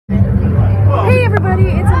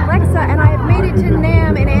everybody, it's Alexa, and I have made it to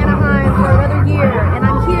NAMM in Anaheim for another year, and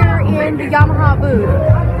I'm here in the Yamaha booth,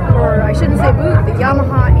 or I shouldn't say booth, the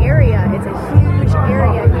Yamaha area. It's a huge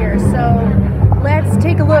area here, so let's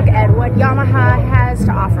take a look at what Yamaha has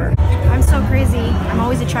to offer. I'm so crazy, I'm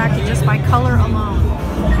always attracted just by color alone.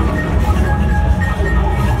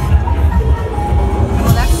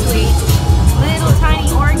 Oh, that's sweet. Little tiny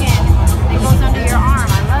organ that goes under your arm.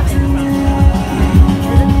 I love it.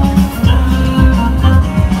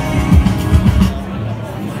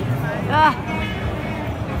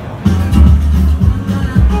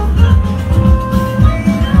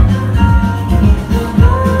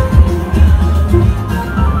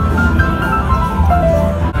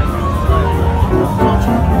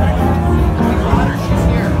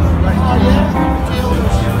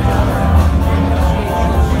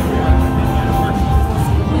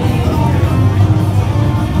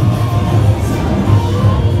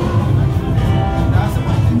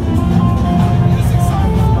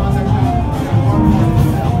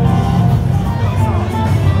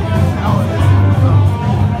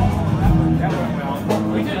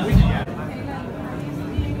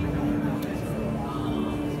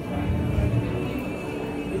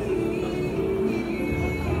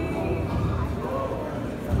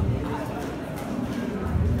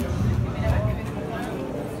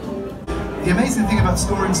 The amazing thing about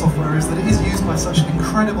scoring software is that it is used by such an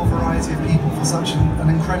incredible variety of people for such an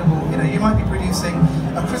incredible, you might be producing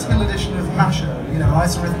a critical edition of Masha,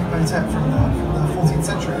 isorhythmic motet from the 14th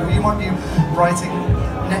century, or you might be writing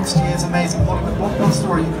next year's amazing Hollywood blockbuster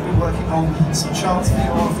story. You could be working on some charts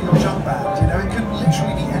for your junk band, it could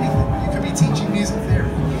literally be anything. You could be teaching music theory.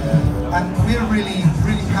 And we're really,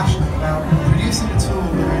 really passionate about producing a tool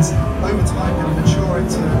that is, over time, going to mature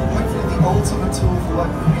into hopefully the ultimate tool for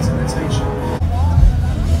working with music notation.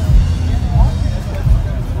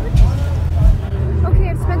 Okay,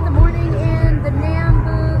 I've spent the morning in the NAMM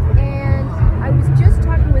booth, and I was just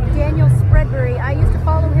talking with Daniel Spreadbury. I used to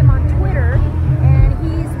follow him on Twitter, and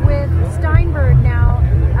he's with Steinberg now,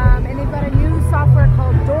 and they've got a new software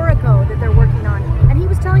called Dorico that they're working on. And he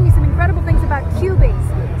was telling me some incredible things about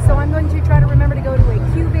Cubase. So I'm going to try to remember to go to a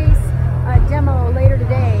Cubase demo later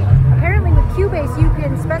today. Apparently with Cubase you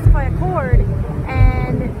can specify a chord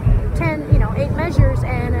and 8 measures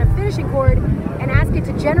and a finishing chord and ask it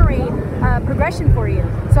to generate a progression for you.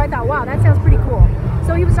 So I thought, wow, that sounds pretty cool.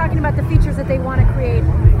 So he was talking about the features that they want to create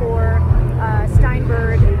for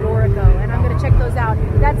Steinberg and Dorico, and I'm going to check those out.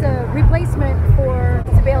 That's a replacement for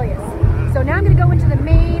Sibelius. So now I'm going to go into the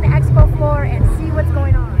main expo floor and see what's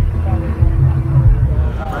going on.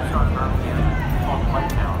 Restaurant called White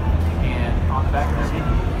Town, and on the back of the seat,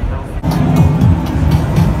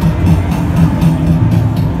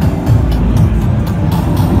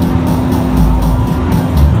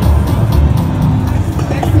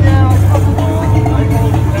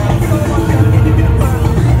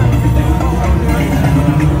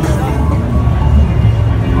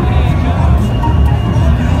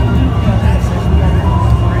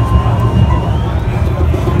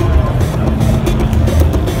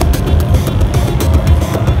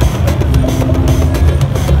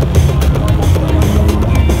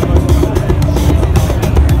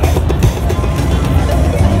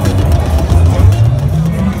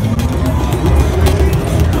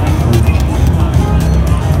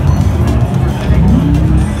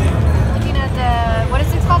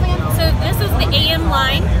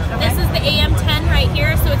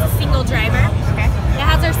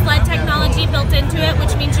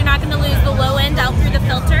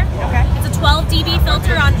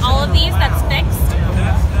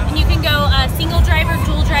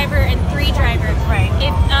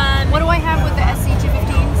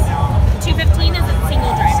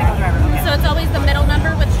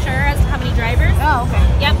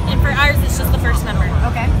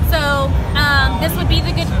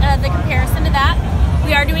 the comparison to that.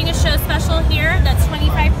 We are doing a show special here that's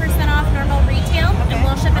 25% off normal retail, and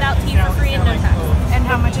we'll ship it out to you for free and no tax. And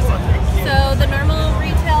how much is it? So the normal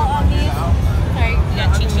retail on these, sorry, we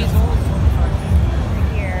got cheat sheets.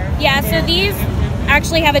 Here. Yeah, so these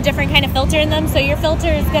actually have a different kind of filter in them. So your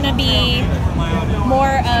filter is going to be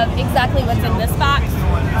more of exactly what's in this box.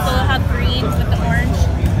 So they'll have green with the orange.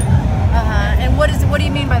 And what do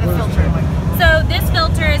you mean by the filter? So this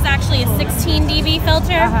filter is actually a 16 dB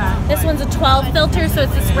filter. This one's a 12 filter, so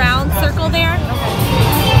it's this round circle there.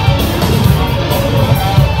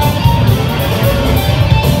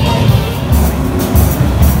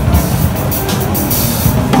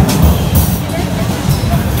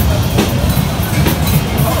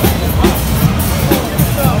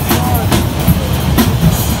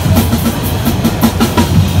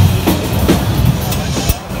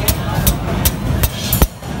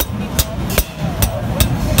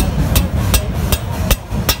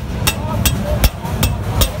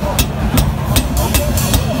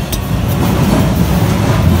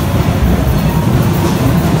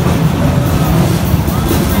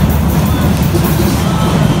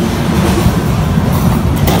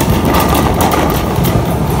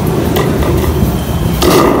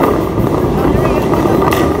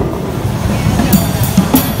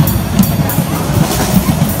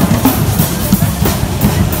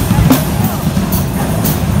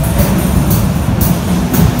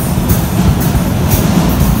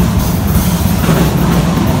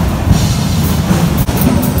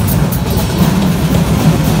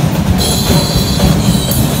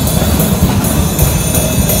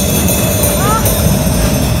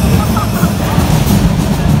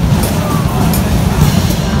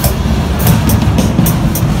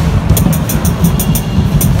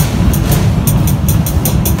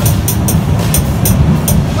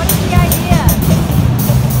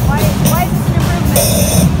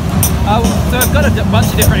 bunch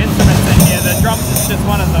of different instruments in here. The drums is just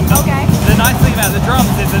one of them. But Okay. the nice thing about the drums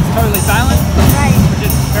is it's totally silent, Right. which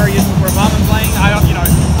is very useful for a barman playing. I don't, you know,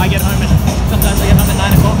 I get home and sometimes I get home at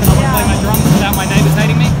 9 o'clock and I want to play my drums without my neighbours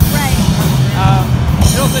hating me. Right.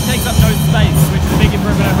 It also takes up no space, which is a big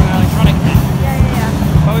improvement over an electronic kit.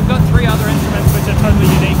 Yeah. But we've got 3 other instruments which are totally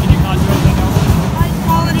unique and you can't do anything else. High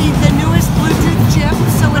quality, the newest Bluetooth chip,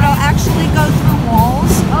 so it'll actually go through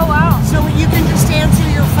walls. Oh wow. So you can just answer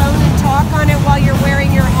your phone and talk on it while you're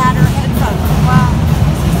wearing your hat or headphones. Wow.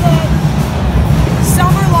 This is it.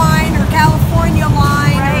 Summer line or California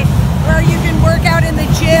line, Right. or where you can work out in the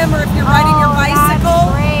gym, or if you're riding your Oh, that's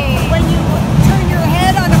bicycle. great. When you turn your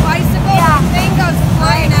head on a bicycle, Yeah. the thing goes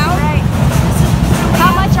flying out. Right.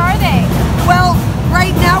 How much are they? Well,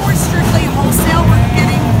 right now we're strictly wholesale.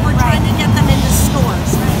 We're trying to get them into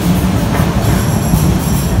stores.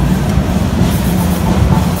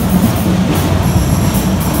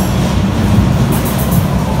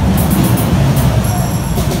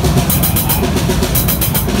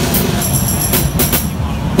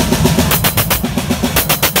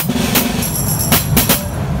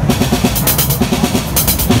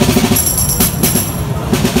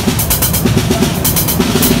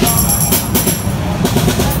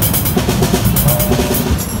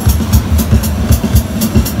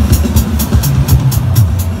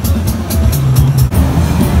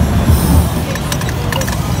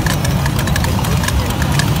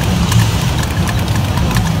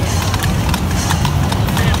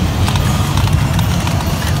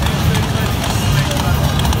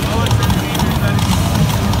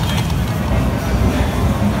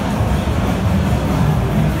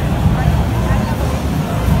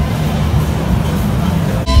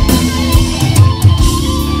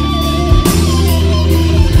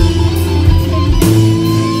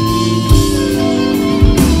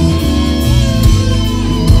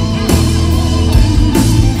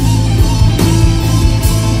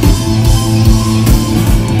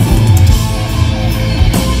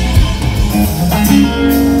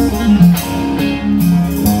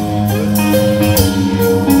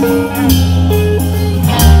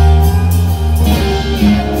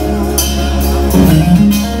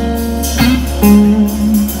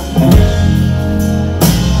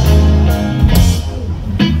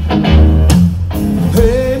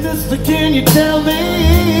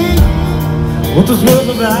 What this world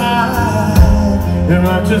about and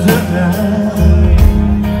righteous at night.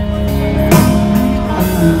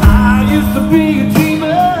 I used to be a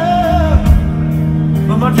dreamer,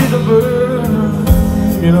 but my dreams are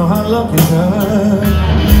burned. You know how lucky I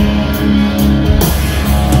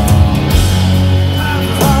I've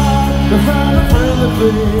tried to find a friendly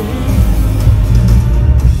place.